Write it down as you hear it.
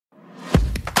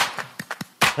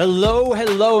Hello,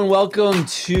 and welcome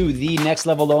to the Next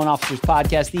Level Loan Officers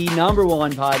Podcast, the number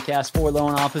one podcast for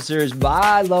loan officers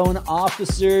by loan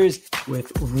officers.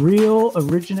 With real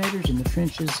originators in the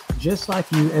trenches, just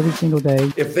like you every single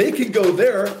day. If they can go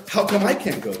there, how come I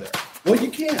can't go there? Well, you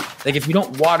can. Like if you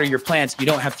don't water your plants, you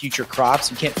don't have future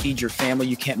crops. You can't feed your family.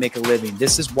 You can't make a living.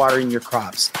 This is watering your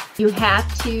crops. You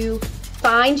have to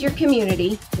find your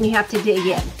community and you have to dig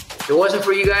in. If it wasn't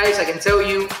for you guys, I can tell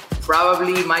you,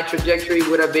 probably my trajectory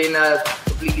would have been a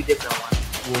completely different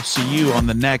one. We'll see you on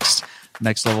the next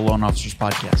Level Loan Officers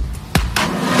Podcast.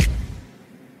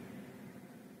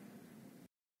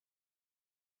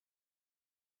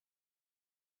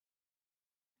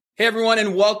 Hey, everyone,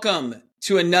 and welcome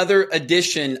to another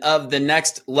edition of the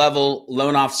Next Level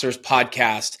Loan Officers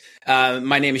Podcast.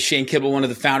 My name is Shane Kibble, one of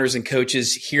the founders and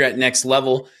coaches here at Next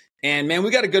Level. And man,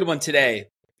 we got a good one today.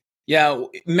 Yeah,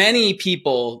 many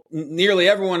people, nearly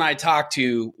everyone I talk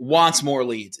to wants more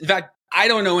leads. In fact, I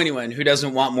don't know anyone who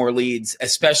doesn't want more leads,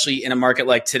 especially in a market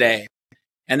like today.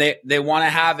 And they want to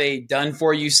have a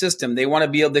done-for-you system. They want to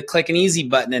be able to click an easy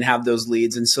button and have those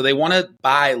leads. And so they want to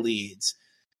buy leads.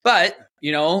 But,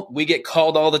 you know, we get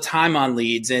called all the time on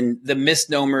leads and the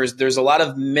misnomers. There's a lot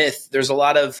of myth. There's a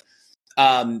lot of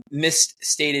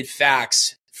misstated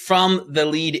facts from the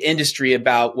lead industry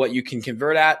about what you can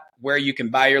convert at, where you can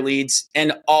buy your leads,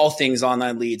 and all things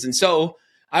online leads. And so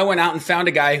I went out and found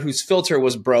a guy whose filter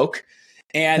was broke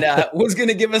and was going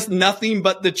to give us nothing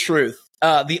but the truth,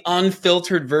 the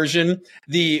unfiltered version,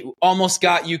 the almost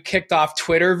got you kicked off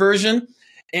Twitter version.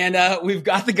 And we've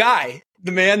got the guy,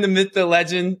 the man, the myth, the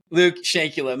legend, Luke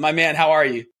Shankula. My man, how are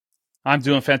you? I'm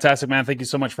doing fantastic, man. Thank you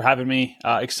so much for having me.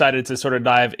 Excited to sort of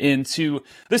dive into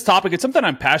this topic. It's something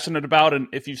I'm passionate about. And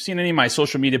if you've seen any of my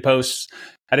social media posts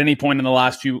at any point in the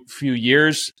last few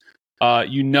years,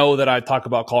 you know that I talk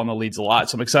about calling the leads a lot.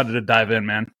 So I'm excited to dive in,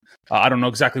 man. I don't know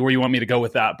exactly where you want me to go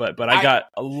with that, but I got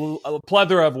a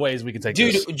plethora of ways we can take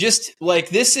this. Dude, just like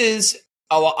this is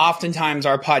oftentimes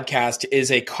our podcast is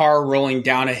a car rolling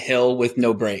down a hill with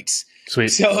no brakes. Sweet.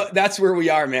 So that's where we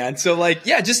are, man. So like,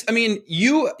 yeah, just, I mean,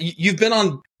 you've been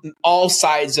on all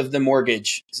sides of the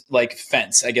mortgage, like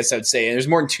fence, I guess I would say. And there's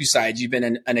more than two sides. You've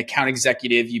been an account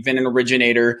executive. You've been an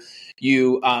originator.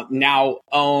 You now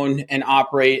own and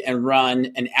operate and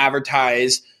run and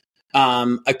advertise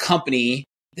a company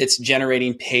that's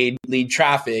generating paid lead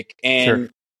traffic. And Sure.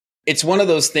 It's one of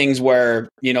those things where,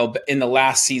 you know, in the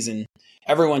last season,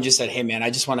 everyone just said, hey, man, I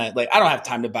just want to, like, I don't have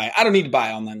time to buy. I don't need to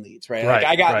buy online leads, right? Like,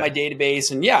 I got my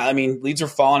database and yeah, I mean, leads are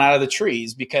falling out of the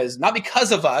trees not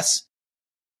because of us,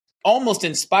 almost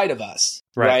in spite of us,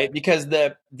 right? Because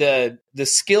the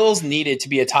skills needed to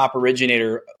be a top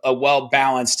originator, a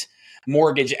well-balanced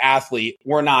mortgage athlete,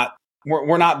 we're not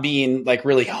being like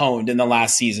really honed in the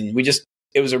last season.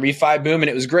 It was a refi boom and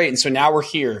it was great. And so now we're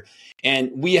here.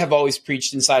 And we have always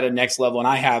preached inside of Next Level. And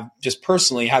I have just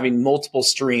personally having multiple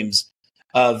streams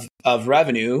of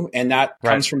revenue. And that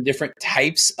comes from different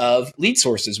types of lead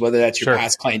sources, whether that's your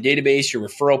past client database, your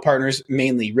referral partners,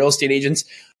 mainly real estate agents,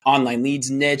 online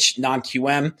leads, niche,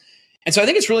 non-QM. And so I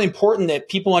think it's really important that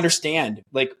people understand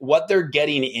like what they're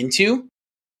getting into,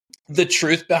 the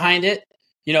truth behind it,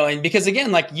 you know, and because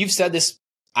again, like you've said this,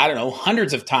 I don't know,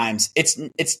 hundreds of times, it's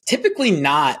typically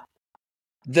not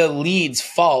the lead's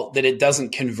fault that it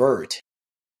doesn't convert.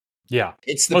 Yeah.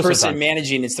 It's the person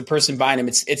managing, it's the person buying them.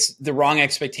 It's the wrong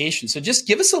expectation. So just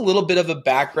give us a little bit of a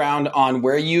background on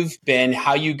where you've been,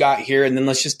 how you got here, and then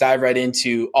let's just dive right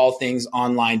into all things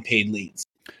online paid leads.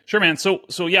 Sure, man. So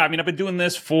yeah, I mean, I've been doing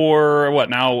this for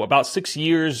about 6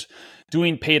 years,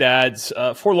 doing paid ads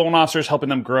for loan officers, helping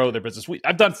them grow their business.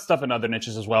 I've done stuff in other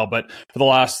niches as well, but for the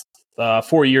last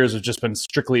 4 years, it's just been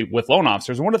strictly with loan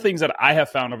officers. And one of the things that I have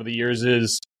found over the years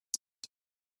is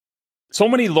so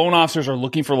many loan officers are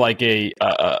looking for like a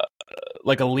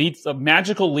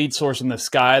magical lead source in the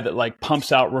sky that like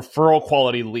pumps out referral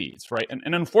quality leads, right?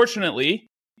 And unfortunately,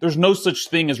 there's no such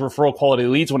thing as referral quality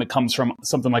leads when it comes from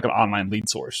something like an online lead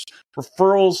source.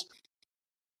 Referrals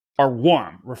are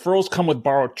warm. Referrals come with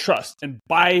borrowed trust. And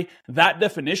by that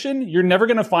definition, you're never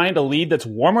going to find a lead that's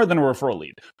warmer than a referral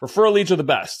lead. Referral leads are the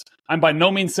best. I'm by no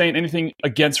means saying anything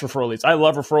against referral leads. I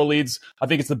love referral leads. I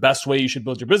think it's the best way you should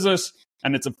build your business,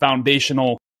 and it's a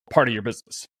foundational part of your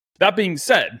business. That being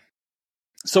said,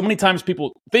 so many times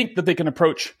people think that they can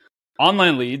approach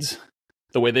online leads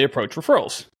the way they approach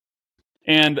referrals.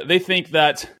 And they think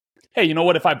that, hey, you know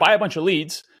what? If I buy a bunch of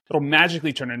leads, it'll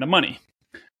magically turn into money.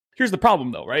 Here's the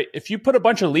problem though, right? If you put a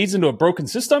bunch of leads into a broken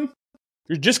system,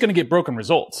 you're just going to get broken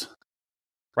results,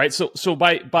 right? So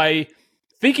by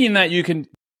thinking that you can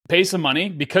pay some money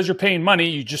because you're paying money,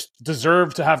 you just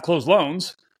deserve to have closed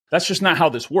loans. That's just not how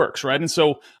this works, right? And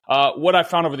so what I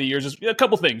found over the years is a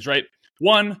couple things, right?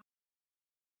 One,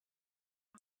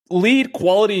 lead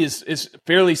quality is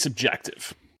fairly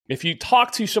subjective. If you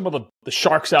talk to some of the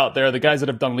sharks out there, the guys that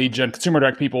have done lead gen, consumer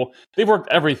direct people, they've worked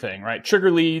everything, right?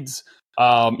 Trigger leads,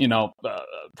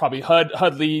 probably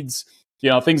HUD leads,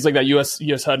 things like that, US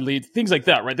HUD leads, things like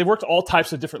that, right? They've worked all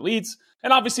types of different leads.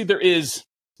 And obviously there is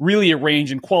really a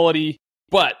range in quality,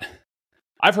 but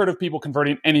I've heard of people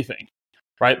converting anything,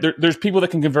 right? There's people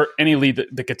that can convert any lead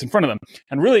that gets in front of them.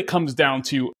 And really it comes down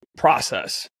to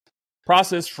process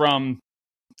from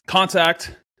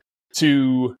contact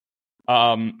to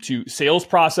sales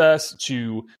process,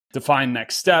 to define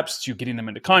next steps, to getting them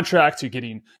into contract, to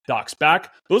getting docs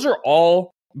back. Those are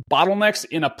all bottlenecks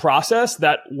in a process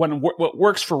that what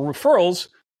works for referrals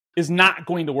is not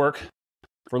going to work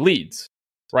for leads,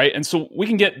 right? And so we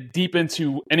can get deep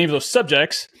into any of those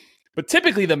subjects, but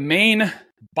typically the main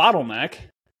bottleneck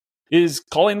is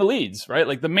calling the leads, right?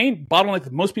 Like the main bottleneck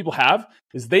that most people have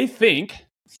is they think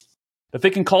that they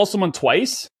can call someone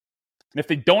twice, and if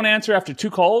they don't answer after 2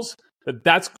 calls,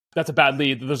 that's a bad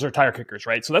lead. Those are tire kickers,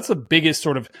 right? So that's the biggest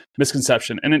sort of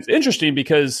misconception. And it's interesting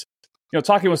because,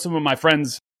 talking with some of my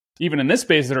friends, even in this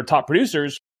space that are top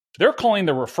producers, they're calling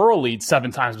the referral leads 7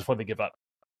 times before they give up.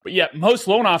 But yet most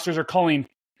loan officers are calling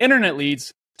internet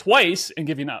leads twice and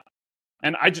giving up.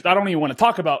 And I don't even want to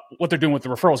talk about what they're doing with the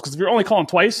referrals, because if you're only calling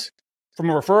twice from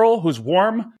a referral who's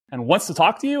warm and wants to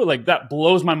talk to you, like that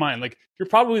blows my mind. Like you're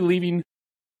probably leaving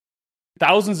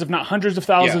thousands, if not hundreds of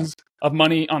thousands of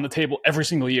money on the table every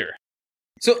single year.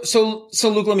 So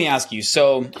Luke, let me ask you.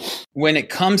 So when it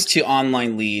comes to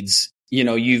online leads,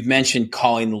 you've mentioned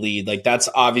calling the lead. Like that's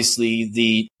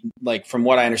obviously from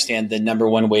what I understand, the number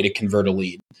one way to convert a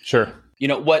lead. Sure.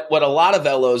 What a lot of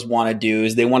LOs want to do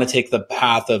is they want to take the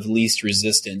path of least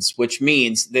resistance, which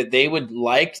means that they would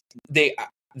like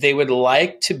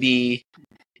to be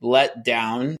let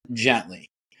down gently.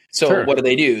 So Sure. What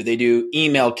do? They do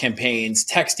email campaigns,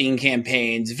 texting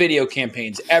campaigns, video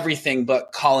campaigns, everything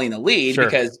but calling a lead. Sure.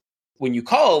 Because when you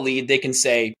call a lead, they can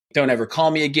say, don't ever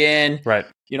call me again. Right.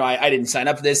 I didn't sign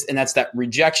up for this. And that's that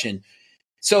rejection.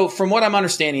 So from what I'm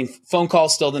understanding, phone call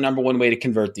is still the number one way to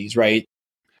convert these, right?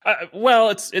 Well,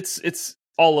 it's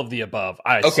all of the above,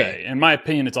 I say. In my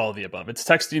opinion, it's all of the above. It's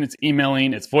texting, it's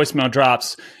emailing, it's voicemail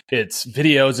drops, it's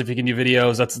videos. If you can do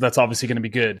videos, that's obviously going to be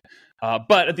good.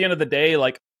 But at the end of the day,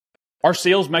 like our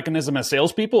sales mechanism as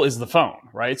salespeople is the phone,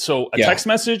 right? So a text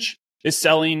message is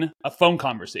selling a phone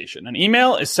conversation. An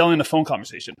email is selling a phone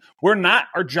conversation.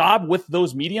 Our job with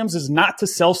those mediums is not to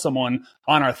sell someone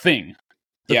on our thing.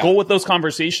 The goal with those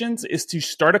conversations is to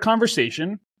start a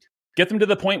conversation, get them to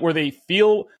the point where they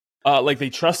feel like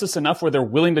they trust us enough where they're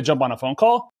willing to jump on a phone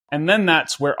call. And then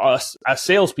that's where us as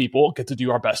salespeople get to do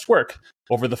our best work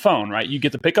over the phone, right? You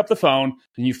get to pick up the phone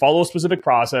and you follow a specific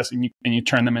process and you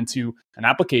turn them into an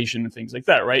application and things like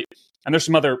that, right? And there's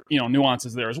some other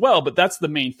nuances there as well, but that's the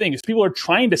main thing is people are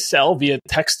trying to sell via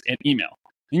text and email.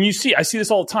 And I see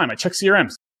this all the time. I check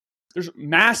CRMs. There's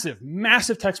massive,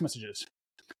 massive text messages.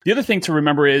 The other thing to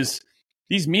remember is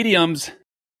these mediums,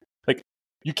 like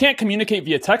you can't communicate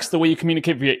via text the way you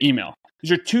communicate via email.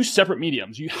 These are 2 separate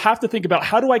mediums. You have to think about,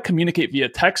 how do I communicate via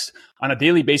text on a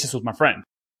daily basis with my friend?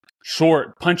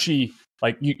 Short, punchy,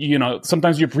 like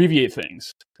sometimes you abbreviate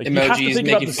things. Like emojis,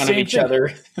 making fun of each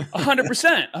other.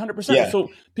 100%. Yeah.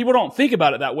 So people don't think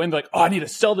about it that way. And they're like, I need to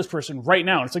sell this person right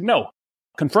now. And it's like, no,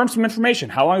 confirm some information.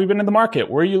 How long have you been in the market?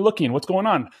 Where are you looking? What's going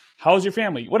on? How's your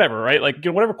family? Whatever, right? Like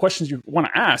whatever questions you want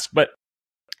to ask. But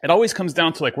it always comes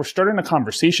down to we're starting a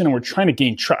conversation and we're trying to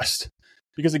gain trust.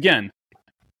 Because again,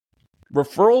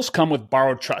 referrals come with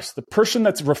borrowed trust. The person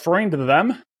that's referring to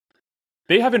them,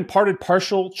 they have imparted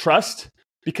partial trust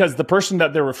because the person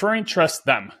that they're referring trusts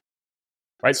them,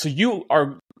 right? So you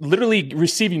are literally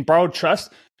receiving borrowed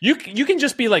trust. You can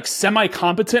just be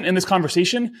semi-competent in this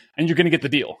conversation and you're going to get the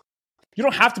deal. You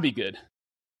don't have to be good,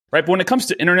 right? But when it comes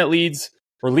to internet leads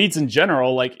or leads in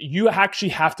general, you actually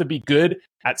have to be good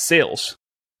at sales,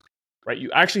 right? You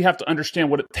actually have to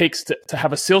understand what it takes to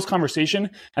have a sales conversation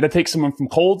and to take someone from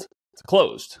cold to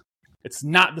closed. It's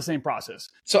not the same process.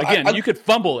 So again, you could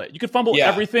fumble it. You could fumble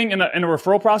everything in a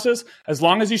referral process. As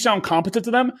long as you sound competent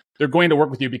to them, they're going to work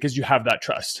with you because you have that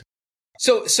trust.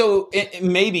 So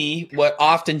maybe what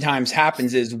oftentimes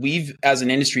happens is we've, as an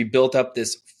industry, built up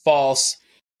this false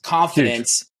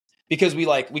confidence because we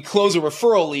close a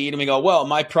referral lead and we go, well,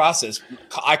 my process,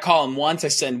 I call them once, I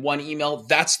send one email.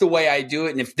 That's the way I do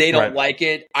it. And if they don't like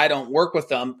it, I don't work with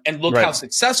them. And look how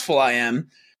successful I am.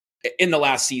 in the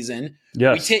last season.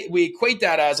 Yes. We equate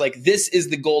that as like, this is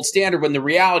the gold standard, when the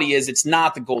reality is it's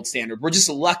not the gold standard. We're just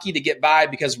lucky to get by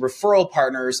because referral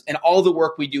partners and all the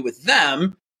work we do with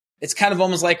them, it's kind of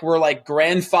almost like we're like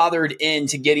grandfathered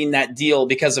into getting that deal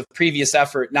because of previous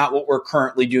effort, not what we're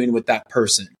currently doing with that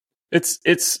person. It's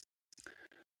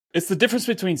the difference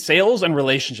between sales and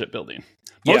relationship building.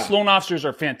 Most loan officers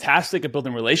are fantastic at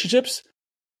building relationships.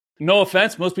 No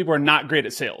offense, most people are not great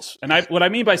at sales. And what I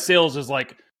mean by sales is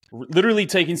like literally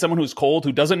taking someone who's cold,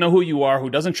 who doesn't know who you are, who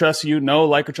doesn't trust you, no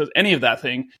like or trust any of that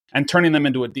thing, and turning them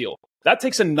into a deal. That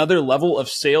takes another level of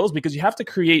sales because you have to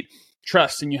create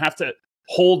trust and you have to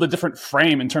hold a different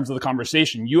frame in terms of the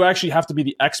conversation. You actually have to be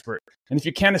the expert. And if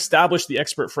you can't establish the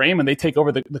expert frame and they take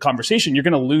over the conversation, you're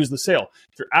going to lose the sale.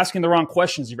 If you're asking the wrong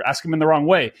questions, if you're asking them in the wrong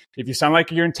way, if you sound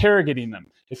like you're interrogating them,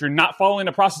 if you're not following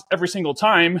the process every single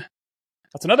time,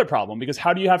 that's another problem, because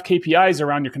how do you have KPIs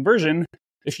around your conversion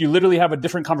if you literally have a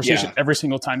different conversation every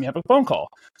single time you have a phone call?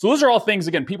 So those are all things,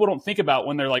 again, people don't think about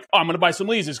when they're like, oh, I'm going to buy some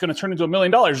leads. It's going to turn into $1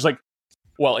 million. It's like,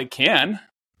 well, it can.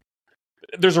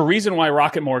 There's a reason why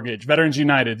Rocket Mortgage, Veterans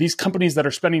United, these companies that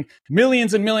are spending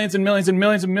millions and millions and millions and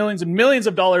millions and millions and millions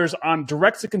of dollars on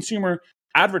direct-to-consumer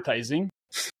advertising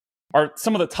are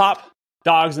some of the top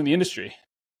dogs in the industry.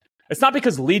 It's not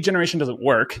because lead generation doesn't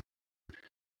work.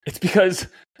 It's because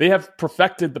they have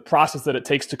perfected the process that it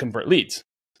takes to convert leads.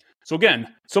 So again,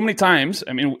 so many times,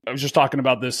 I mean, I was just talking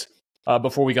about this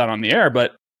before we got on the air,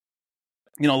 but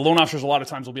loan officers a lot of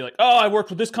times will be like, oh, I worked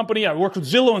with this company, I worked with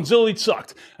Zillow and Zillow leads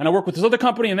sucked. And I worked with this other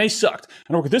company and they sucked.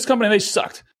 And I worked with this company and they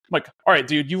sucked. I'm like, all right,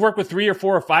 dude, you've worked with 3 or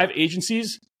 4 or 5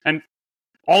 agencies and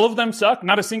all of them suck.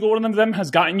 Not a single one of them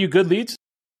has gotten you good leads.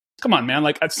 Come on, man.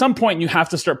 Like at some point you have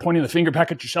to start pointing the finger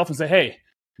back at yourself and say, hey,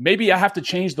 maybe I have to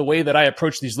change the way that I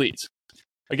approach these leads.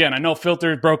 Again, I know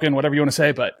filter broken, whatever you want to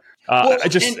say, but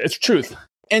it's truth.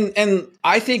 And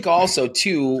I think also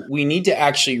too, we need to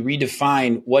actually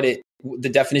redefine the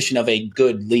definition of a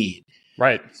good lead.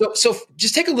 Right. So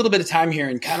just take a little bit of time here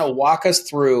and kind of walk us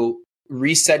through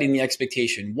resetting the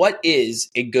expectation. What is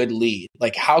a good lead?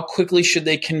 Like how quickly should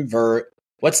they convert?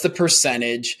 What's the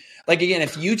percentage? Like, again,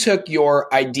 if you took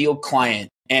your ideal client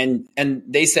and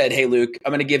they said, hey, Luke,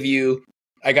 I'm going to give you,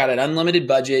 I got an unlimited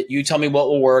budget. You tell me what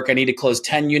will work. I need to close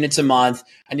 10 units a month.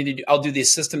 I'll do the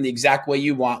system the exact way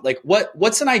you want. Like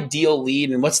what's an ideal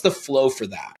lead and what's the flow for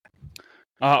that?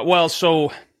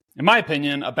 So in my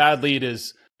opinion, a bad lead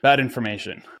is bad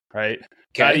information, right? Okay.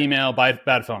 Bad email,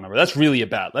 bad phone number. That's really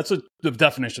that's the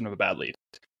definition of a bad lead.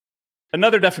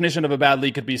 Another definition of a bad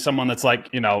lead could be someone that's like,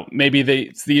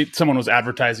 maybe someone was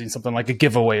advertising something like a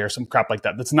giveaway or some crap like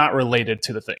that. That's not related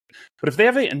to the thing. But if they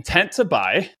have an intent to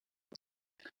buy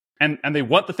and they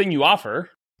want the thing you offer,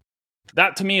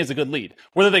 that to me is a good lead.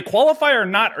 Whether they qualify or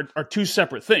not are two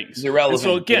separate things. It's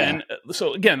irrelevant.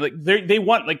 So again, like they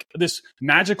want like this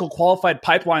magical qualified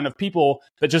pipeline of people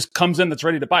that just comes in that's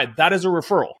ready to buy. That is a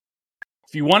referral.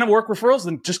 If you want to work referrals,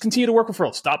 then just continue to work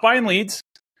referrals. Stop buying leads.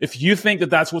 If you think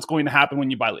that that's what's going to happen when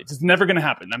you buy leads, it's never going to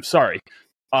happen. I'm sorry.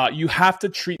 You have to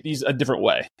treat these a different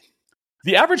way.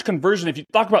 The average conversion, if you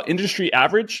talk about industry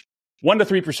average, 1% to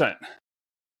 3%.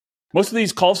 Most of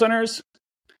these call centers,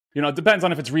 it depends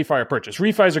on if it's refi or purchase.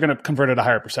 Refis are going to convert at a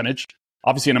higher percentage.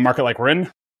 Obviously, in a market like we're in,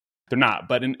 they're not.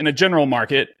 But in a general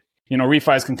market,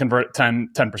 refis can convert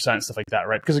 10%, stuff like that,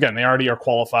 right? Because again, they already are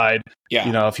qualified.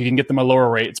 Yeah. If you can get them a lower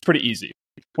rate, it's pretty easy.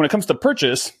 When it comes to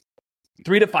purchase,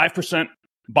 3 to 5%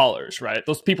 ballers, right?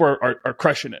 Those people are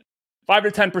crushing it. 5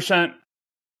 to 10%,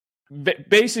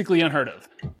 basically unheard of,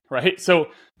 right? So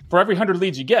for every 100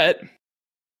 leads you get,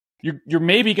 you're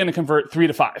maybe going to convert 3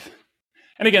 to 5.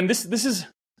 And again, this is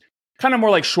kind of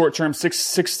more like short term,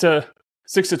 6 to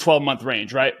 12 month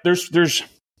range, right? There's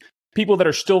people that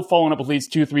are still following up with leads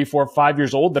 2, 3, 4, 5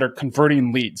 years old that are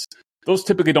converting leads. Those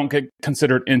typically don't get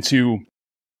considered into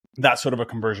that sort of a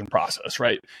conversion process,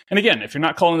 right? And again, if you're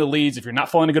not calling the leads, if you're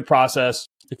not following a good process,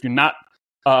 if you're not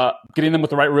getting them with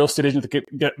the right real estate agent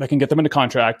that can get them into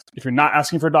contract, if you're not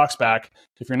asking for docs back,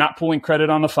 if you're not pulling credit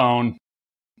on the phone,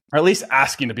 or at least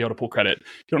asking to be able to pull credit,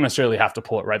 you don't necessarily have to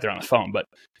pull it right there on the phone. But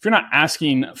if you're not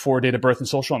asking for date of birth and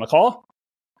social on the call,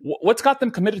 what's got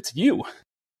them committed to you?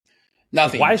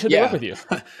 Nothing. Why should they work with you?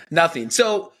 Nothing.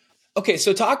 So, okay.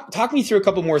 So talk me through a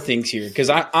couple more things here, because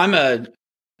I'm a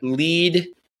lead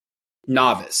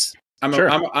novice.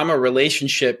 I'm a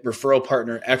relationship referral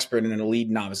partner expert and a lead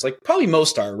novice, like probably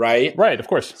most are, right? Right, of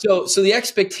course. So the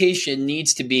expectation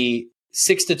needs to be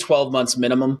 6 to 12 months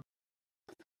minimum.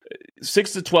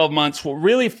 6 to 12 months. Well,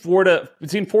 really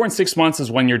between 4 and 6 months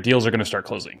is when your deals are going to start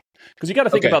closing. Because you got to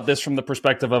think about this from the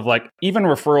perspective of like even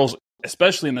referrals,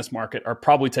 especially in this market, are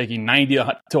probably taking 90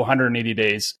 to 180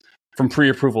 days from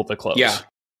pre-approval to close. Yeah.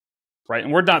 Right.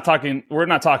 And we're not talking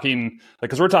like,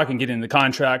 because we're talking getting the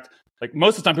contract. Like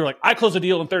most of the time people are like, I close a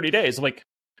deal in 30 days. I'm like,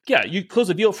 yeah, you close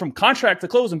a deal from contract to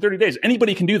close in 30 days.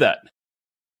 Anybody can do that.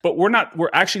 But we're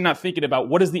actually not thinking about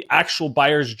what is the actual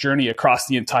buyer's journey across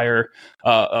the entire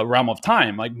realm of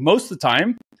time. Like most of the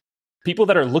time, people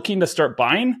that are looking to start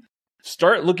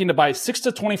looking to buy 6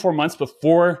 to 24 months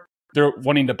before they're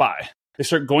wanting to buy. They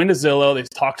start going to Zillow, they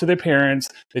talk to their parents,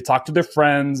 they talk to their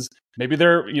friends, maybe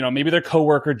their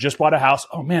coworker just bought a house.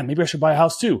 Oh man, maybe I should buy a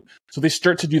house too. So they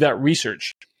start to do that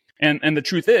research. And the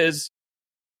truth is,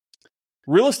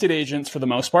 real estate agents, for the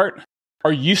most part,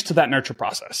 are used to that nurture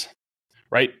process,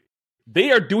 right?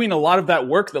 They are doing a lot of that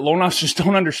work that loan officers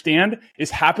don't understand is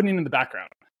happening in the background.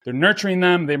 They're nurturing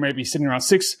them. They may be sitting around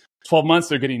 6, 12 months.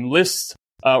 They're getting lists.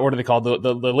 What do they call the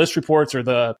list reports, or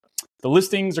the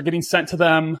listings are getting sent to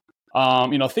them.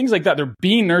 Things like that. They're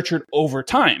being nurtured over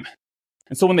time.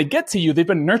 And so when they get to you, they've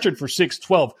been nurtured for 6,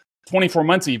 12, 24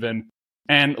 months even.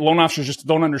 And loan officers just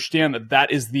don't understand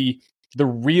that is the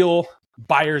real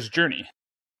buyer's journey.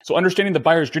 So understanding the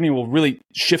buyer's journey will really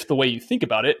shift the way you think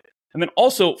about it. And then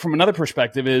also from another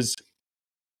perspective is,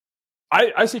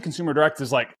 I see consumer direct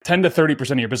as like 10 to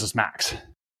 30% of your business max.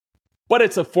 But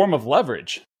it's a form of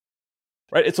leverage,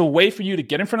 right? It's a way for you to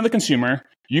get in front of the consumer.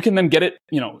 You can then get it,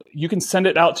 you can send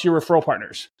it out to your referral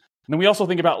partners. And then we also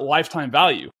think about lifetime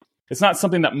value. It's not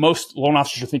something that most loan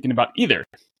officers are thinking about either.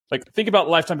 Like think about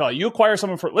lifetime value. You acquire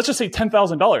someone for, let's just say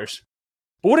 $10,000.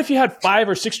 But what if you had 5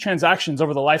 or 6 transactions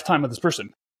over the lifetime of this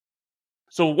person?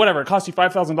 So whatever, it cost you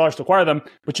 $5,000 to acquire them,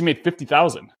 but you made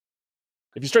 $50,000.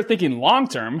 If you start thinking long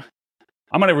term,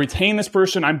 I'm going to retain this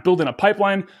person. I'm building a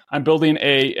pipeline. I'm building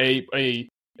a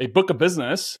book of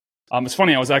business. It's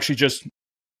funny. I was actually just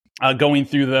going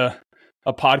through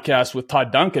a podcast with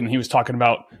Todd Duncan. He was talking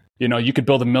about, you could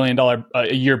build $1 million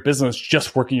a year business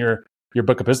just working your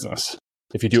book of business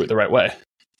if you do it the right way.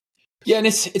 Yeah, and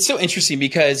it's so interesting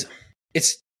because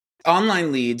it's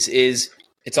online leads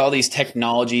it's all these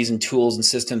technologies and tools and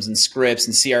systems and scripts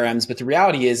and CRMs, but the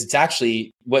reality is it's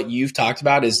actually what you've talked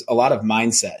about is a lot of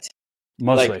mindset.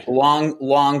 Mostly. Like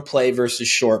long play versus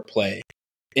short play.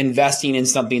 Investing in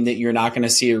something that you're not going to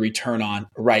see a return on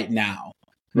right now,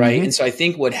 right? Mm-hmm. And so I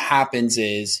think what happens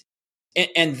is,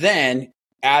 and then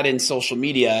add in social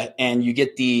media, and you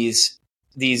get these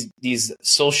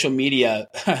social media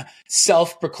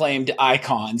self-proclaimed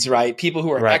icons, right? People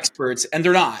who are experts, and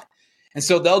they're not. And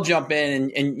so they'll jump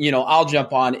in and I'll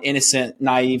jump on innocent,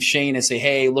 naive Shane and say,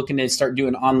 hey, looking to start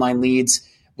doing online leads,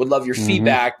 would love your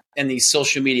feedback. And these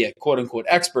social media, quote unquote,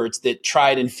 experts that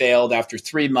tried and failed after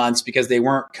 3 months because they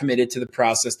weren't committed to the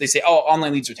process. They say, oh,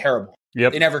 online leads are terrible.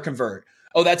 Yep. They never convert.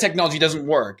 Oh, that technology doesn't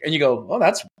work. And you go, oh,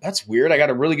 that's weird. I got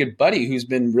a really good buddy who's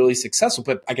been really successful,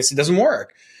 but I guess it doesn't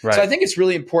work. Right. So I think it's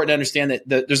really important to understand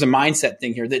that there's a mindset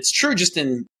thing here that's true just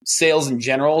in sales in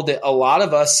general that a lot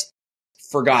of us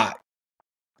forgot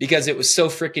because it was so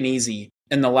freaking easy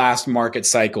in the last market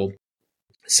cycle.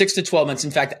 6 to 12 months.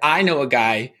 In fact, I know a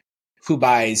guy who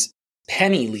buys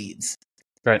penny leads.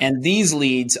 Right. And these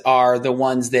leads are the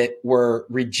ones that were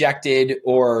rejected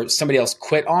or somebody else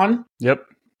quit on. Yep.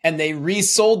 And they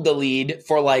resold the lead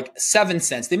for like 7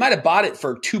 cents. They might have bought it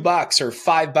for $2 or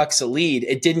 $5 a lead.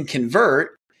 It didn't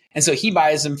convert. And so he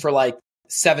buys them for like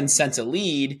 7 cents a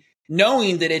lead,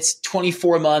 knowing that it's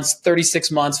 24 months,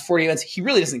 36 months, 40 months. He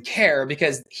really doesn't care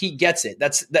because he gets it.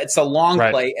 That's a long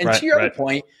play. And to your other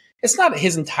point, it's not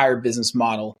his entire business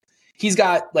model. He's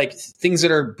got like things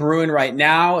that are brewing right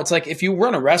now. It's like if you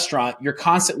run a restaurant, you're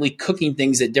constantly cooking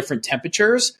things at different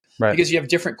temperatures because you have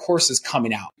different courses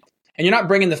coming out. And you're not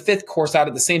bringing the 5th course out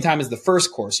at the same time as the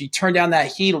 1st course. You turn down that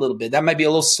heat a little bit. That might be a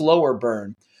little slower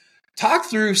burn. Talk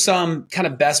through some kind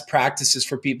of best practices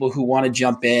for people who want to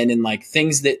jump in and like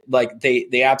things that like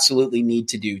they absolutely need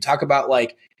to do. Talk about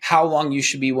like how long you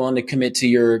should be willing to commit to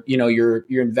your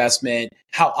investment,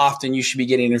 how often you should be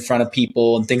getting in front of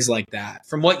people and things like that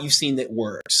from what you've seen that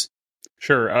works.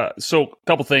 Sure. So a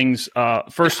couple things.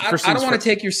 First, I don't want to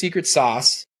take your secret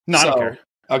sauce. No, I don't care.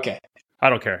 Okay. I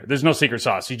don't care. There's no secret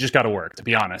sauce. You just got to work, to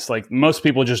be honest. Like most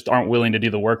people just aren't willing to do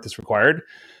the work that's required.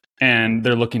 And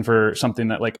they're looking for something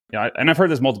that and I've heard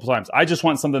this multiple times. I just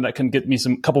want something that can get me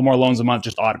couple more loans a month,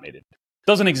 just automated.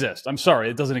 Doesn't exist. I'm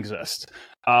sorry. It doesn't exist.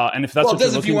 And if that's what you're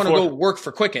looking for. Well, it does if you want to go work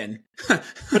for Quicken.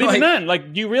 But even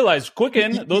then, you realize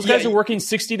Quicken, those guys are working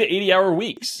 60 to 80 hour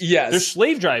weeks. Yes. They're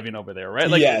slave driving over there, right?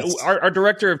 Like our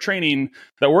director of training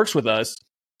that works with us,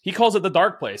 he calls it the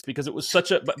dark place because it was such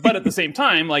a, but at the same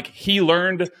time, like he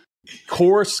learned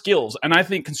core skills. And I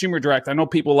think consumer direct, I know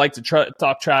people like to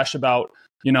talk trash about,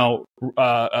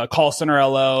 call center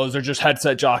LOs or just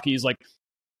headset jockeys. Like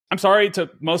I'm sorry to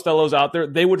most LOs out there,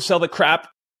 they would sell the crap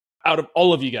out of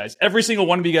all of you guys. Every single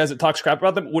one of you guys that talks crap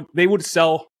about them, they would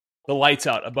sell the lights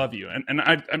out above you. And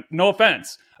I no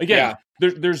offense. Again,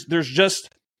 there's just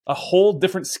a whole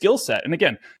different skill set. And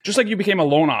again, just like you became a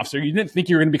loan officer, you didn't think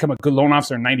you were going to become a good loan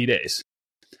officer in 90 days.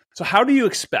 So how do you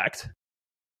expect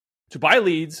to buy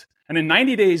leads and in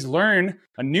 90 days learn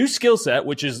a new skill set,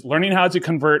 which is learning how to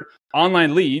convert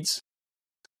online leads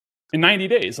in 90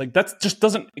 days? Like that just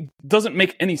doesn't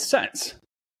make any sense,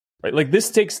 right? Like this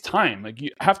takes time. Like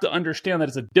you have to understand that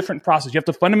it's a different process. You have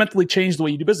to fundamentally change the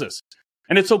way you do business.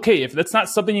 And it's okay if that's not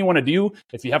something you want to do,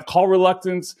 if you have call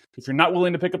reluctance, if you're not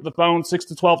willing to pick up the phone 6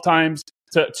 to 12 times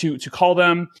to call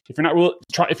them, if you're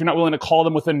not willing to call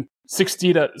them within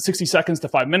 60 seconds to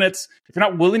 5 minutes, if you're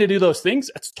not willing to do those things,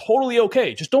 it's totally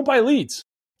okay. Just don't buy leads.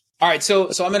 All right. So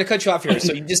I'm going to cut you off here.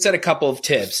 So you just said a couple of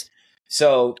tips.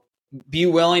 So be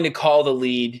willing to call the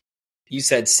lead. You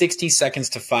said 60 seconds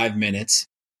to 5 minutes.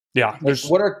 Yeah.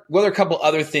 What are a couple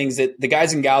other things that the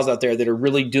guys and gals out there that are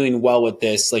really doing well with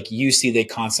this, like you see they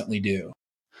constantly do?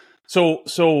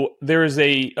 So there is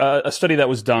a study that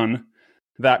was done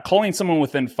that calling someone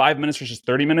within 5 minutes versus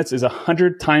 30 minutes is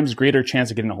 100 times greater chance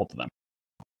of getting a hold of them,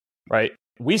 right?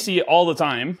 We see it all the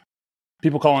time.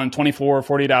 People calling 24,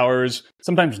 48 hours,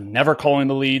 sometimes never calling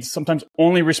the leads, sometimes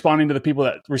only responding to the people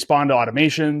that respond to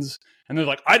automations. And they're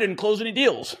like, I didn't close any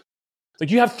deals. Like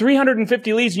you have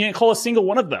 350 leads and you didn't call a single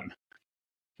one of them.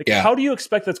 Like, how do you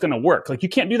expect that's going to work? Like you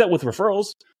can't do that with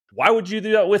referrals. Why would you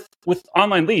do that with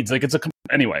online leads? Like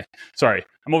anyway, sorry,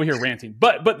 I'm over here ranting.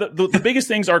 But the biggest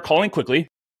things are calling quickly.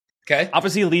 Okay.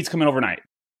 Obviously leads come in overnight.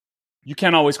 You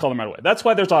can't always call them right away. That's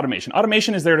why there's automation.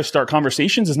 Automation is there to start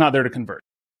conversations. It's not there to convert.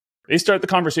 They start the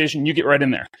conversation. You get right in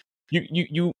there.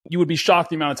 You would be shocked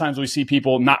the amount of times we see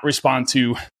people not respond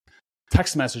to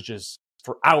text messages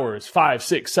for hours, 5,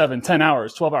 6, 7, 10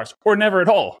 hours, 12 hours, or never at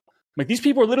all. Like these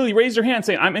people are literally raise their hand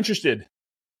saying, I'm interested.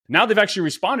 Now they've actually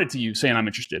responded to you saying, I'm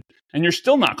interested, and you're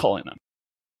still not calling them.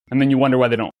 And then you wonder why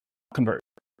they don't convert,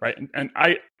 right? And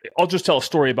I'll just tell a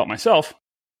story about myself.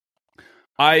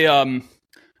 I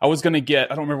was going to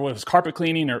get, I don't remember what it was, carpet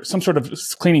cleaning or some sort of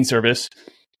cleaning service.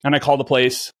 And I called the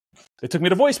place. They took me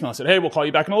to voicemail. I said, hey, we'll call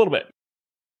you back in a little bit.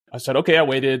 I said, okay. I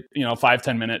waited,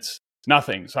 5-10 minutes.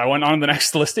 Nothing. So I went on to the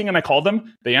next listing and I called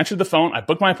them. They answered the phone. I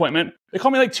booked my appointment. They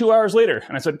called me like 2 hours later.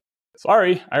 And I said,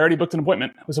 sorry, I already booked an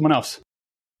appointment with someone else.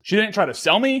 She didn't try to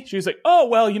sell me. She was like, oh,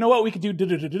 well, you know what? We could do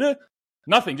da-da-da-da-da.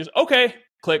 Nothing. Just, okay,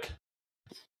 click.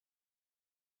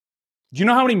 Do you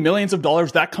know how many millions of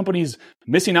dollars that company's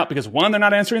missing out because one, they're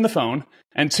not answering the phone,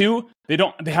 and two, they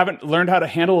haven't learned how to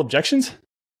handle objections?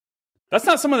 That's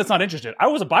not someone that's not interested. I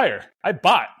was a buyer. I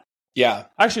bought. Yeah.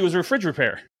 Actually, it was a fridge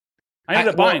repair. I ended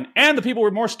up buying, and the people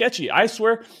were more sketchy. I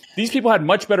swear, these people had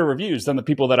much better reviews than the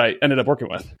people that I ended up working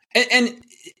with. And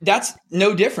that's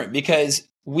no different because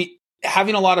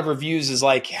having a lot of reviews is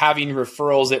like having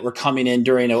referrals that were coming in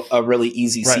during a really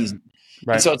easy season.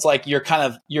 Right. And so it's like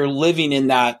you're living in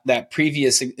that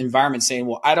previous environment saying,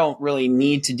 well, I don't really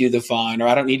need to do the phone or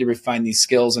I don't need to refine these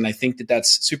skills. And I think that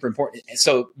that's super important.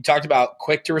 So you talked about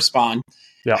quick to respond,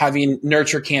 having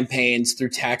nurture campaigns through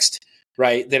text,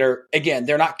 right? That are, again,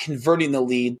 they're not converting the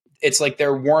lead. It's like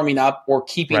they're warming up or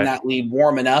keeping that lead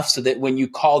warm enough so that when you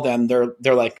call them, they're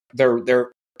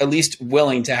at least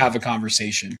willing to have a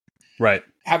conversation. Right.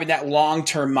 Having that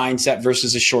long-term mindset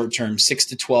versus a short-term, 6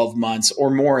 to 12 months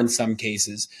or more in some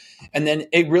cases. And then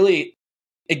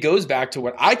it goes back to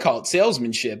what I call it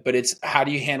salesmanship, but it's how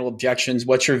do you handle objections?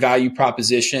 What's your value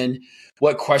proposition?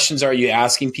 What questions are you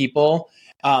asking people?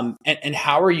 And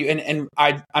how are you? And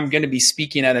I'm going to be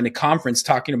speaking at a conference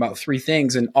talking about 3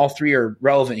 things, and all 3 are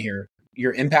relevant here.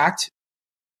 Your impact,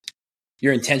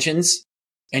 your intentions,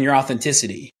 and your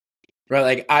authenticity, right?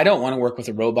 Like, I don't want to work with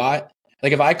a robot.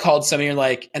 Like if I called somebody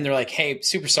and they're like, hey,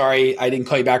 super sorry, I didn't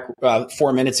call you back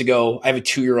 4 minutes ago. I have a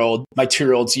 2-year-old. My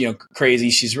 2-year-old's,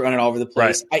 crazy. She's running all over the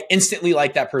place. Right. I instantly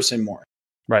like that person more.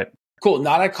 Right. Cool.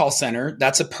 Not a call center.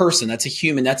 That's a person. That's a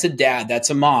human. That's a dad. That's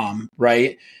a mom.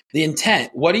 Right. The intent.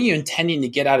 What are you intending to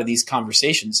get out of these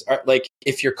conversations? Like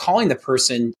if you're calling the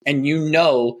person and you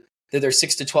know that they're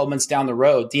 6 to 12 months down the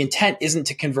road, the intent isn't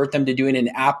to convert them to doing an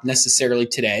app necessarily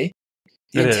today.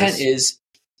 The intent is,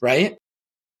 right?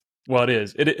 Well, it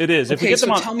is. It is. Okay,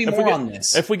 so tell me more on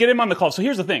this. If we get him on the call, so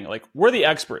here's the thing. Like, we're the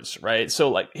experts, right?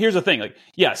 So, like, here's the thing. Like,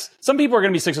 yes, some people are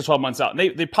going to be 6 to 12 months out,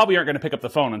 and they probably aren't going to pick up the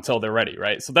phone until they're ready,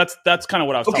 right? So that's kind of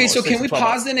what I was talking about. Okay, so can we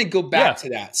pause then and go back to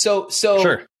that? So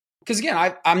sure. Because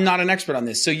again, I'm not an expert on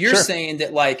this. So you're saying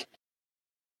that like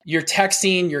you're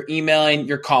texting, you're emailing,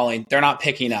 you're calling, they're not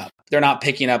picking up. They're not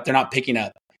picking up.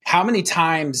 how many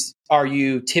times are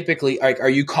you typically, like, are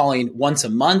you calling once a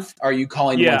month? Are you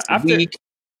calling once a week?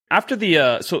 After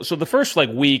the, so the first like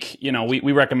week,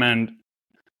 we recommend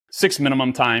 6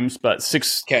 minimum times, but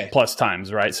 6 plus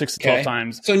times, right? 6 to 12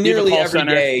 times. So nearly every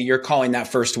day you're calling that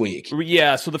first week.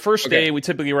 Yeah. So the first day we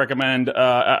typically recommend,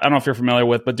 I don't know if you're familiar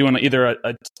with, but doing either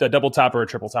a double tap or a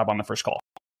triple tap on the first call,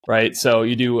 right? So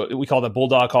you do, we call the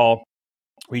bulldog call,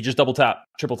 where you just double tap,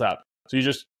 triple tap. So you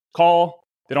just call,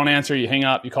 they don't answer, you hang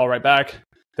up, you call right back.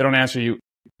 They don't answer,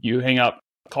 you hang up,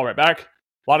 call right back.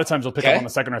 A lot of times they'll pick up on the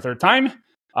second or third time.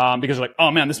 Because you're like,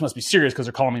 oh man, this must be serious because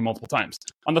they're calling me multiple times.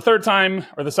 On the third time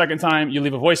or the second time, you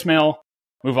leave a voicemail,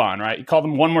 move on, right? You call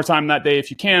them one more time that day if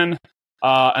you can,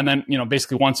 and then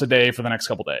basically once a day for the next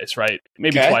couple days, right?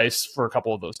 Maybe twice for a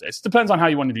couple of those days. Depends on how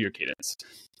you want to do your cadence.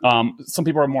 Some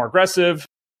people are more aggressive.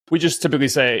 We just typically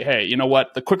say, hey, you know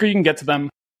what? The quicker you can get to them,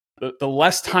 the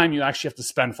less time you actually have to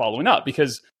spend following up,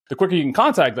 because the quicker you can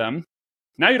contact them,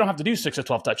 now you don't have to do 6 or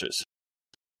 12 touches.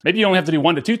 Maybe you only have to do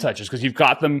 1 to 2 touches because you've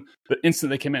got them the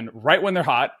instant they come in, right when they're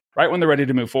hot, right when they're ready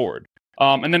to move forward.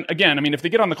 And then again, I mean, if they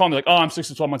get on the call and they're like, oh, I'm 6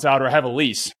 to 12 months out, or I have a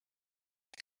lease,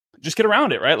 just get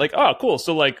around it, right? Like, oh, cool.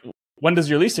 So like, when does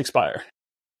your lease expire?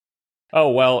 Oh,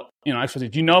 well, actually,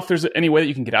 do you know if there's any way that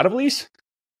you can get out of a lease?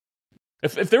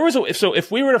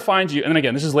 If we were to find you, and then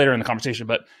again, this is later in the conversation,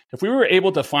 but if we were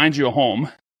able to find you a home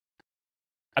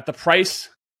at the price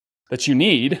that you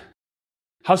need,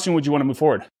 how soon would you want to move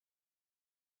forward?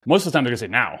 Most of the time, they're going to say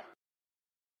now,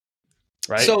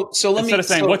 right? So instead of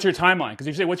saying, what's your timeline? Because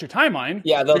if you say, what's your timeline?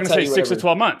 Yeah, they're going to say 6 to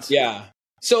 12 months. Yeah.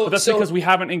 But that's because we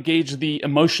haven't engaged the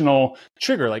emotional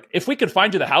trigger. Like, if we could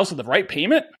find you the house with the right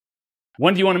payment,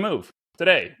 when do you want to move?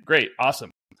 Today. Great. Awesome.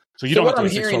 So you don't have to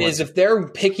wait 6 to 12 months. What I'm hearing is if they're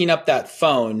picking up that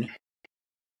phone,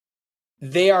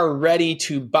 they are ready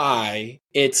to buy.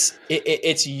 It's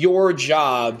your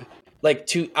job, like,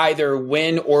 to either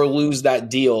win or lose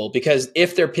that deal, because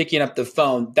if they're picking up the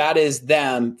phone, that is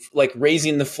them like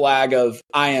raising the flag of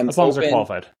I am as long open. As they're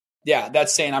qualified. Yeah,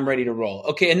 that's saying I'm ready to roll.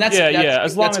 Okay, and that's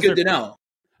good to know.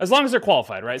 As long as they're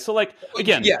qualified, right? So like,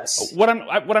 again, yes. What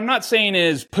I'm not saying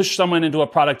is push someone into a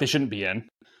product they shouldn't be in.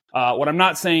 What I'm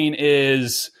not saying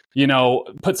is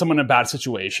put someone in a bad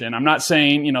situation. I'm not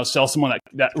saying sell someone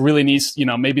that really needs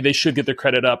maybe they should get their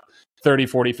credit up 30,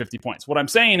 40, 50 points. What I'm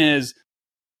saying is,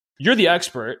 you're the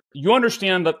expert. You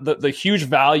understand the huge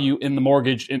value in the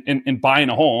mortgage in buying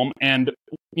a home, and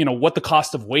what the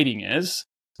cost of waiting is,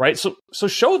 right? So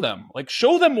show them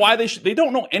why they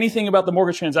don't know anything about the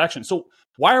mortgage transaction. So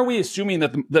why are we assuming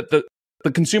that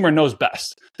the consumer knows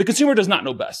best? The consumer does not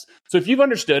know best. So if you've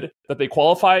understood that they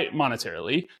qualify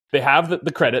monetarily, they have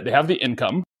the credit, they have the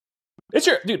income, it's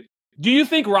your dude. Do you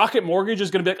think Rocket Mortgage is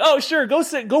going to be like, oh sure,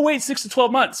 go wait 6 to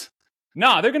 12 months?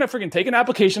 No, they're going to freaking take an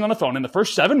application on the phone in the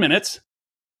first 7 minutes.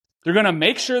 They're going to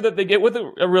make sure that they get with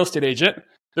a real estate agent.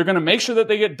 They're going to make sure that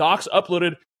they get docs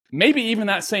uploaded, maybe even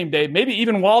that same day, maybe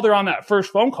even while they're on that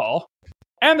first phone call.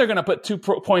 And they're going to put 2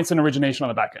 points in origination on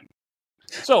the back end.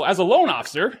 So as a loan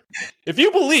officer, if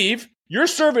you believe your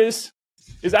service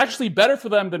is actually better for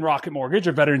them than Rocket Mortgage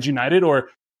or Veterans United or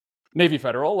Navy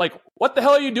Federal, like, what the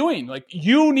hell are you doing? Like,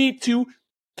 you need to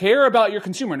care about your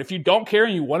consumer. And if you don't care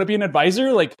and you want to be an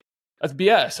advisor, like, that's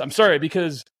BS. I'm sorry,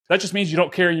 because that just means you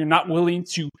don't care and you're not willing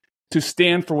to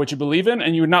stand for what you believe in,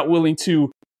 and you're not willing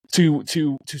to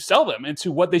sell them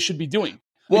into what they should be doing.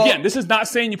 Well, again, this is not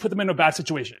saying you put them in a bad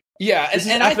situation. Yeah, this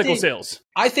is ethical sales.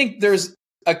 I think there's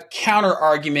a counter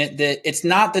argument that it's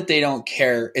not that they don't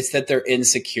care; it's that they're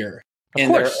insecure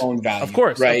in their own value. Of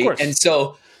course, right? Of course. And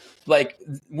so, like,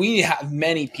 we have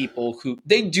many people who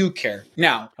they do care.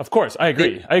 Now, of course, I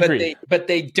agree. But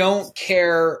they don't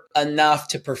care enough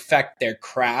to perfect their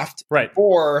craft, right?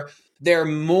 Or they're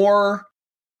more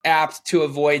apt to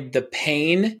avoid the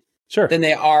pain. Sure. Than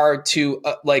they are to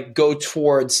go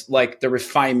towards like the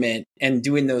refinement and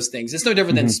doing those things. It's no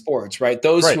different than sports, right?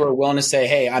 Those who are willing to say,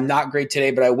 hey, I'm not great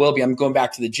today, but I will be. I'm going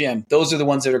back to the gym. Those are the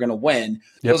ones that are going to win.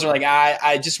 Yep. Those are like,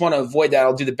 I just want to avoid that.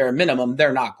 I'll do the bare minimum.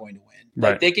 They're not going to win.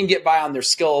 Like, they can get by on their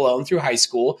skill alone through high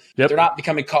school. Yep. They're not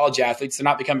becoming college athletes. They're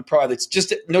not becoming pro athletes.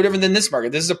 Just no different than this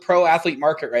market. This is a pro athlete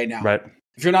market right now. Right.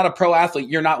 If you're not a pro athlete,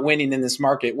 you're not winning in this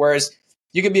market. Whereas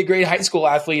you could be a great high school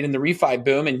athlete in the refi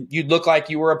boom and you'd look like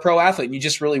you were a pro athlete and you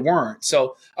just really weren't.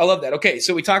 So I love that. Okay.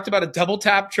 So we talked about a double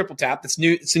tap, triple tap. That's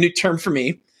new. It's a new term for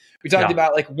me. We talked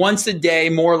about like once a day,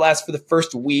 more or less for the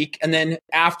first week. And then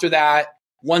after that,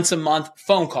 once a month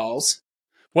phone calls.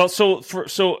 Well, so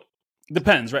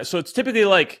depends, right? So it's typically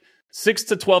like 6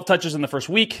 to 12 touches in the first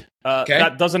week.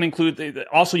 That doesn't include,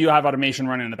 also you have automation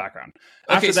running in the background.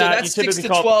 After so that, that's 6 to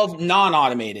 12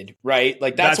 non-automated, right?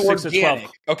 Like that's organic.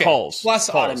 Calls. Plus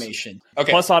automation.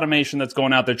 Okay. Plus automation that's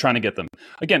going out there trying to get them.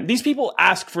 Again, these people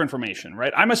ask for information,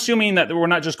 right? I'm assuming that we're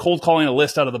not just cold calling a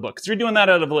list out of the book. Because you're doing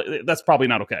that that's probably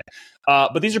not okay.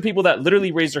 But these are people that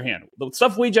literally raise their hand. The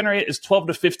stuff we generate is 12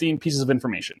 to 15 pieces of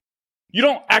information. You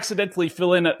don't accidentally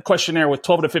fill in a questionnaire with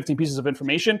 12 to 15 pieces of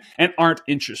information and aren't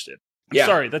interested. I'm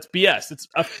sorry, that's BS. It's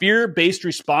a fear-based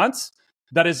response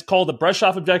that is called a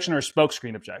brush-off objection or a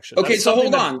smokescreen objection. Okay, so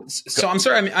hold on. So I'm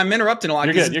sorry, I'm interrupting a lot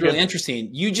because it's really interesting.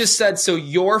 You just said, so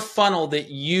your funnel that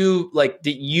you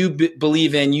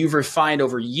believe in, you've refined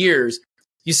over years,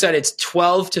 you said it's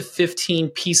 12 to 15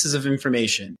 pieces of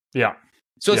information. Yeah.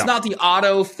 So it's not the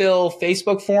autofill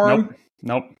Facebook form?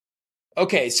 Nope.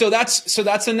 Okay, so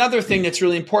that's another thing that's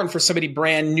really important for somebody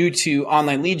brand new to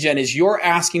online lead gen is you're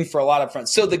asking for a lot up front.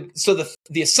 So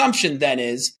the assumption then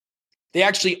is they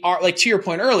actually are, like to your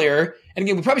point earlier, and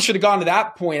again, we probably should have gone to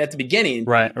that point at the beginning.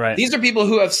 Right. These are people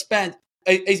who have spent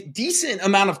a decent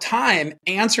amount of time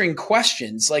answering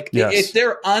questions. Like if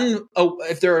they're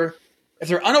unaware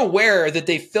that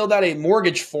they filled out a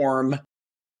mortgage form,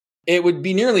 it would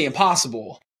be nearly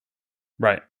impossible.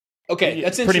 Right. Okay,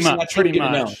 that's interesting. Pretty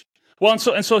much. Well, and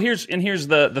so here's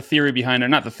the theory behind it,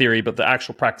 not the theory, but the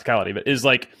actual practicality of it is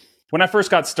like when I first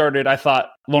got started, I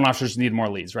thought loan officers need more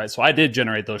leads, right? So I did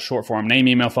generate those short form name,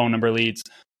 email, phone number leads.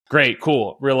 Great,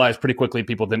 cool. Realized pretty quickly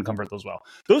people didn't convert those well.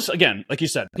 Those, again, like you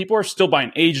said, people are still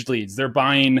buying aged leads. They're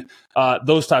buying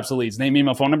those types of leads, name,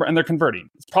 email, phone number, and they're converting.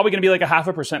 It's probably going to be like a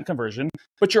 0.5% conversion,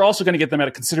 but you're also going to get them at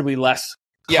a considerably less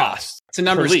cost. It's a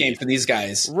numbers game for these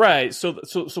guys. Right. So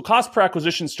cost per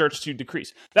acquisition starts to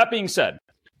decrease. That being said,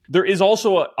 there is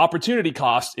also an opportunity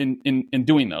cost in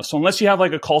doing those. So unless you have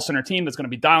like a call center team that's going to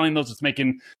be dialing those, it's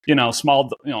making,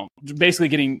 basically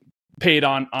getting paid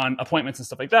on appointments and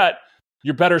stuff like that,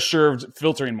 you're better served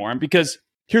filtering more. And because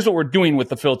here's what we're doing with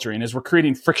the filtering is we're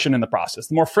creating friction in the process.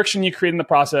 The more friction you create in the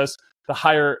process, the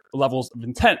higher levels of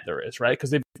intent there is, right? Because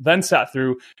they've then sat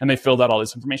through and they filled out all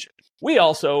this information. We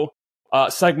also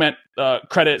segment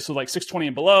credit. So like 620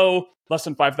 and below, less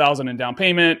than 5,000 in down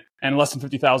payment, and less than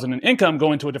 50,000 in income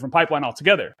go into a different pipeline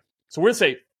altogether. So we're going to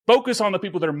say, focus on the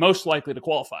people that are most likely to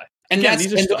qualify. And,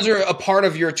 those are a part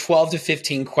of your 12 to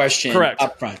 15 question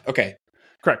upfront. Okay.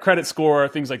 Correct. Credit score,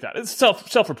 things like that. It's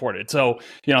self-reported. So,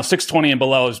 620 and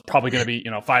below is probably going to be,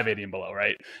 580 and below,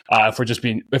 right? If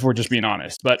we're just being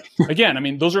honest. But again, I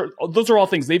mean, those are all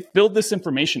things. They've filled this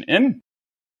information in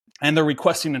and they're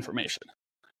requesting information.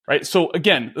 Right. So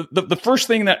again, the first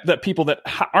thing that people that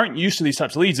aren't used to these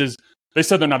types of leads is they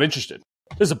said they're not interested.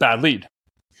 This is a bad lead.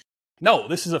 No,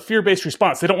 this is a fear-based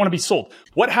response. They don't want to be sold.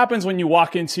 What happens when you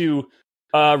walk into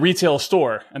a retail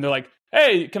store and they're like,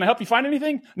 hey, can I help you find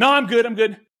anything? No, I'm good.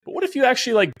 But what if you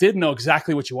actually did know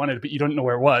exactly what you wanted, but you don't know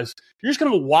where it was? You're just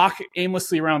going to walk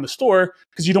aimlessly around the store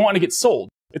because you don't want to get sold.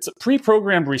 It's a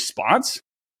pre-programmed response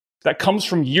that comes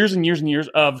from years and years and years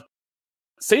of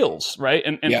sales, right?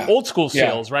 And old school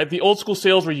sales, right? The old school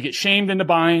sales where you get shamed into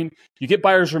buying, you get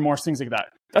buyer's remorse, things like that.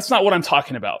 That's not what I'm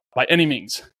talking about by any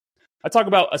means. I talk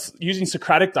about us using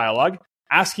Socratic dialogue,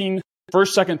 asking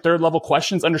first, second, third level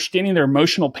questions, understanding their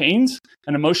emotional pains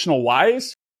and emotional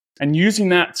whys, and using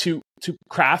that to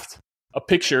craft a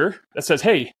picture that says,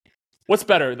 hey, what's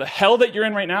better, the hell that you're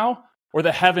in right now or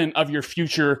the heaven of your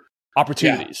future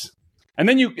opportunities? And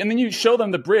then you show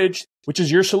them the bridge, which is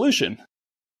your solution.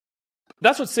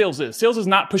 That's what sales is. Sales is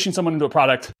not pushing someone into a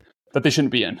product that they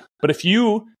shouldn't be in. But if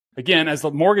you, again, as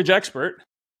the mortgage expert,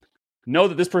 know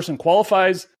that this person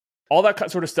qualifies, all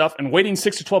that sort of stuff, and waiting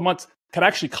 6 to 12 months could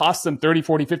actually cost them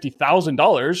 $30,000,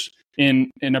 $40,000, $50,000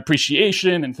 in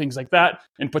appreciation and things like that,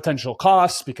 and potential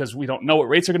costs because we don't know what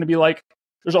rates are going to be like.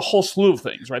 There's a whole slew of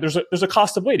things, right? There's a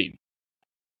cost of waiting.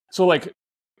 So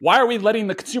why are we letting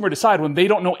the consumer decide when they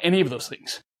don't know any of those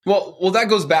things? Well, that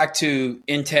goes back to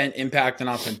intent, impact, and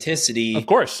authenticity. Of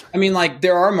course. I mean,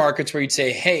 there are markets where you'd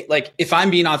say, hey, if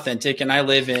I'm being authentic and I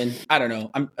live in, I don't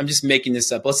know, I'm just making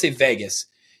this up. Let's say Vegas.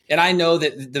 And I know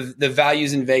that the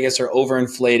values in Vegas are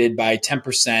overinflated by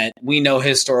 10%. We know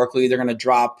historically they're going to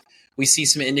drop. We see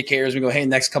some indicators. We go, hey,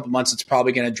 next couple months, it's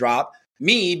probably going to drop.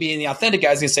 Me being the authentic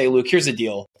guy is going to say, Luke, here's the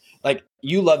deal.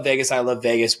 You love Vegas. I love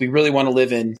Vegas. We really want to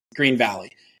live in Green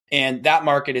Valley. And that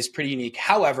market is pretty unique.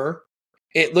 However,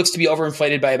 it looks to be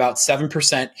overinflated by about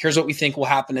 7%. Here's what we think will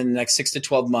happen in the next 6 to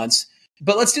 12 months.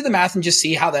 But let's do the math and just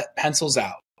see how that pencils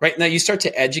out. Right now, you start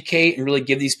to educate and really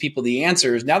give these people the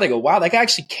answers. Now they go, wow, that guy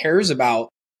actually cares about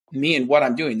me and what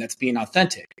I'm doing. That's being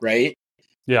authentic, right?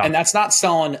 Yeah. And that's not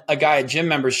selling a guy a gym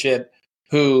membership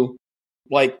who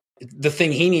the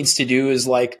thing he needs to do is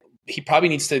like, he probably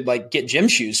needs to like get gym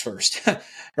shoes first,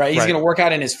 right? He's going to work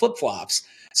out in his flip flops.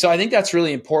 So I think that's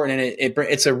really important. And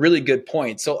it's a really good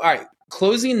point. So, all right,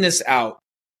 closing this out,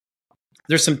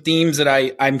 there's some themes that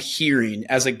I'm hearing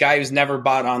as a guy who's never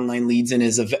bought online leads and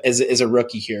is a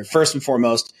rookie here. First and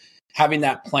foremost, having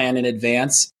that plan in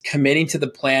advance, committing to the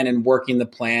plan and working the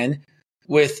plan,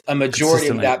 with a majority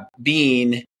of that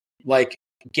being like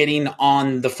getting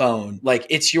on the phone. Like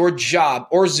it's your job,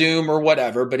 or Zoom or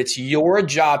whatever, but it's your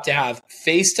job to have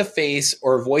face-to-face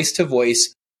or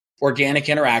voice-to-voice organic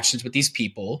interactions with these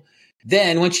people.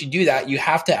 Then once you do that, you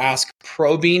have to ask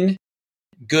probing,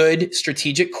 good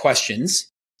strategic questions.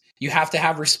 You have to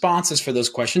have responses for those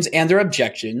questions and their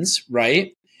objections,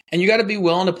 right? And you got to be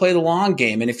willing to play the long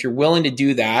game. And if you're willing to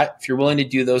do that, if you're willing to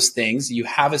do those things, you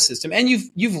have a system, and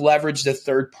you've leveraged a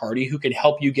third party who can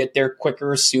help you get there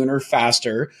quicker, sooner,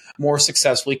 faster, more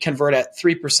successfully, convert at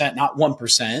 3%, not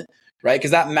 1%, right?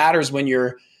 Because that matters when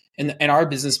you're in our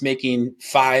business making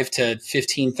 $5,000 to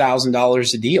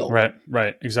 $15,000 a deal.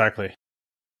 Right. Exactly.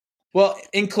 Well,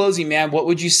 in closing, man, what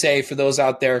would you say for those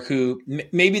out there who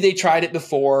maybe they tried it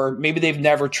before, maybe they've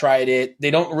never tried it,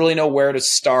 they don't really know where to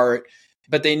start,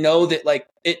 but they know that like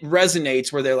it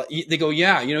resonates where they go,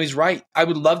 yeah, he's right. I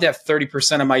would love to have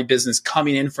 30% of my business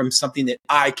coming in from something that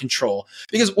I control.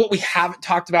 Because what we haven't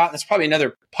talked about, and that's probably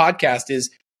another podcast, is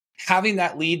having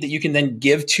that lead that you can then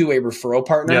give to a referral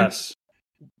partner. Yes.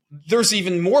 There's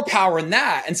even more power in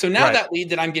that. And so now that lead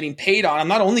that I'm getting paid on, I'm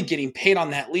not only getting paid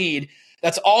on that lead,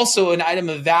 that's also an item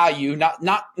of value, not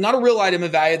a real item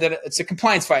of value that it's a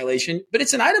compliance violation, but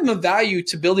it's an item of value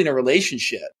to building a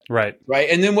relationship. Right.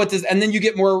 And then you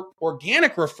get more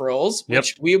organic referrals,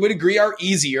 which we would agree are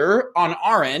easier on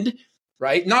our end,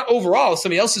 right? Not overall.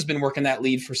 Somebody else has been working that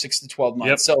lead for 6 to 12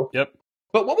 months.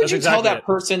 But what would you tell that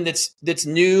person that's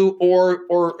new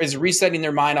or is resetting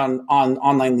their mind on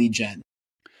online lead gen?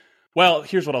 Well,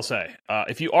 here's what I'll say.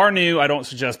 If you are new, I don't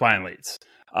suggest buying leads.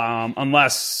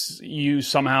 Unless you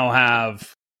somehow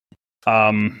have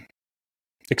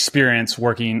experience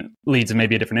working leads in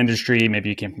maybe a different industry, maybe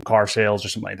you came from car sales or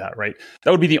something like that, right?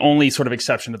 That would be the only sort of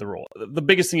exception to the rule. The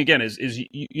biggest thing, again, is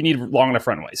you need long enough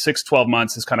runway. 6, 12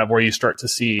 months is kind of where you start to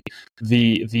see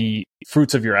the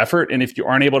fruits of your effort. And if you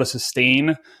aren't able to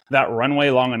sustain that runway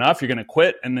long enough, you're going to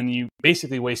quit, and then you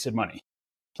basically wasted money,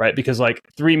 right? Because like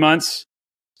 3 months,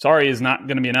 sorry, is not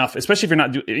going to be enough, especially if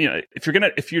you're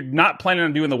not if you're not planning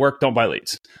on doing the work, don't buy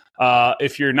leads.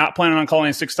 If you're not planning on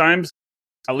calling 6 times,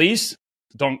 at least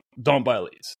don't buy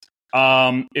leads.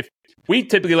 If we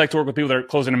typically like to work with people that are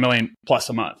closing $1 million plus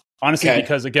a month, honestly,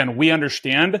 because again, we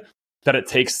understand that it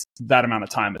takes that amount of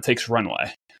time. It takes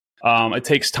runway. It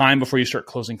takes time before you start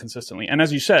closing consistently. And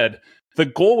as you said, the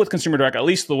goal with consumer direct, at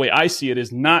least the way I see it,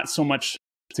 is not so much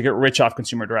to get rich off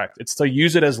consumer direct. It's to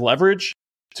use it as leverage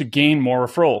to gain more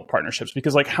referral partnerships.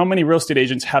 Because like, how many real estate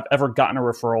agents have ever gotten a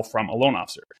referral from a loan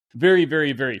officer? Very,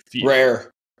 very, very few.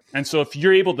 Rare. And so if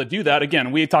you're able to do that,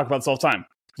 again, we talk about this all the time.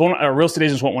 Real estate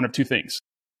agents want one of two things.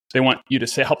 They want you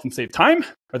to help them save time,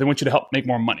 or they want you to help make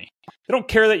more money. They don't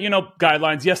care that you know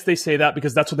guidelines. Yes, they say that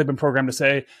because that's what they've been programmed to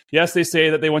say. Yes, they say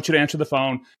that they want you to answer the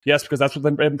phone. Yes, because that's what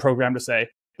they've been programmed to say.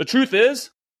 The truth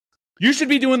is, you should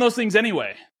be doing those things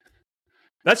anyway.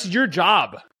 That's your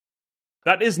job.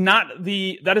 That is not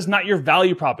your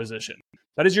value proposition.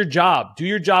 That is your job. Do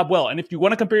your job well. And if you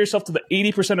want to compare yourself to the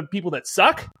 80% of people that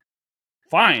suck,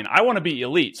 fine. I want to be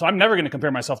elite. So I'm never going to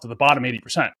compare myself to the bottom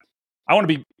 80%. I want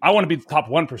to be the top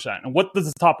 1%. And what does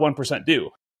the top 1%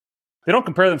 do? They don't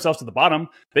compare themselves to the bottom.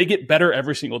 They get better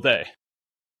every single day.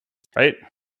 Right?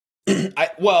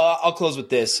 I'll close with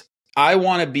this. I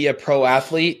want to be a pro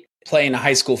athlete playing a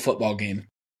high school football game.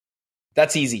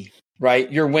 That's easy.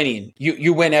 Right? You're winning.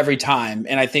 You win every time.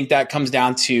 And I think that comes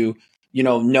down to,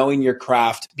 knowing your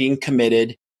craft, being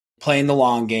committed, playing the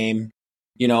long game,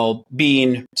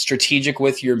 being strategic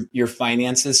with your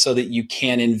finances so that you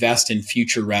can invest in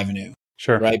future revenue.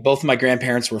 Sure. Right? Both of my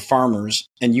grandparents were farmers,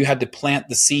 and you had to plant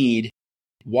the seed,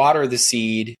 water the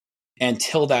seed, and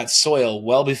till that soil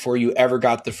well before you ever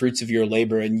got the fruits of your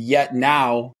labor. And yet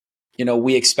now,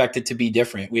 we expect it to be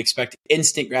different. We expect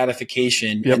instant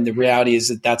gratification. Yep. And the reality is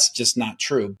that that's just not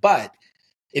true. But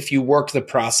if you work the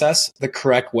process the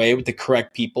correct way with the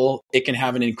correct people, it can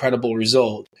have an incredible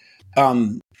result.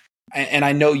 And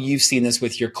I know you've seen this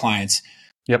with your clients.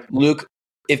 Yep. Luke,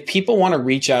 if people want to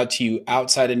reach out to you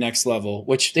outside of Next Level,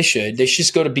 which they should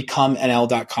just go to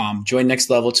becomenl.com, join Next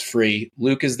Level. It's free.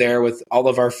 Luke is there with all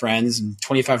of our friends and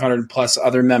 2,500 plus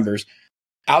other members.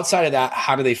 Outside of that,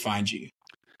 how do they find you?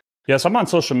 Yes, I'm on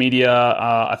social media.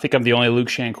 I think I'm the only Luke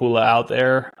Shankula out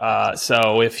there.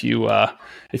 So if you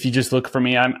just look for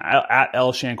me, I'm at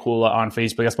L Shankula on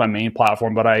Facebook. That's my main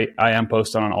platform, but I am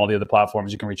posted on all the other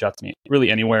platforms. You can reach out to me really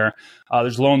anywhere.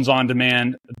 There's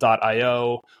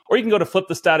loansondemand.io, or you can go to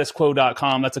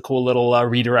flipthestatusquo.com. That's a cool little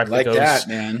redirect like that goes that,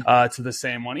 man. To the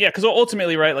same one. Yeah, because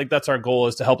ultimately, right, like that's our goal,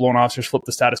 is to help loan officers flip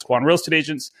the status quo on real estate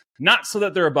agents, not so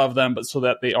that they're above them, but so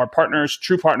that they are partners,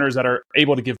 true partners that are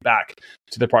able to give back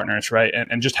to their partners, right?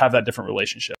 And just have that different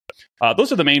relationship.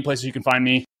 Those are the main places you can find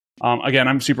me. Again,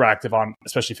 I'm super active on,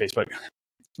 especially Facebook.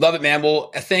 Love it, man.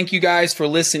 Well, thank you guys for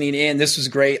listening in. This was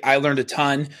great. I learned a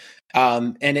ton.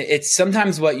 And it's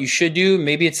sometimes what you should do.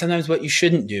 Maybe it's sometimes what you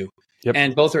shouldn't do. Yep.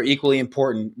 And both are equally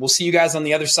important. We'll see you guys on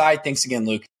the other side. Thanks again,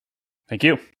 Luke. Thank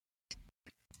you.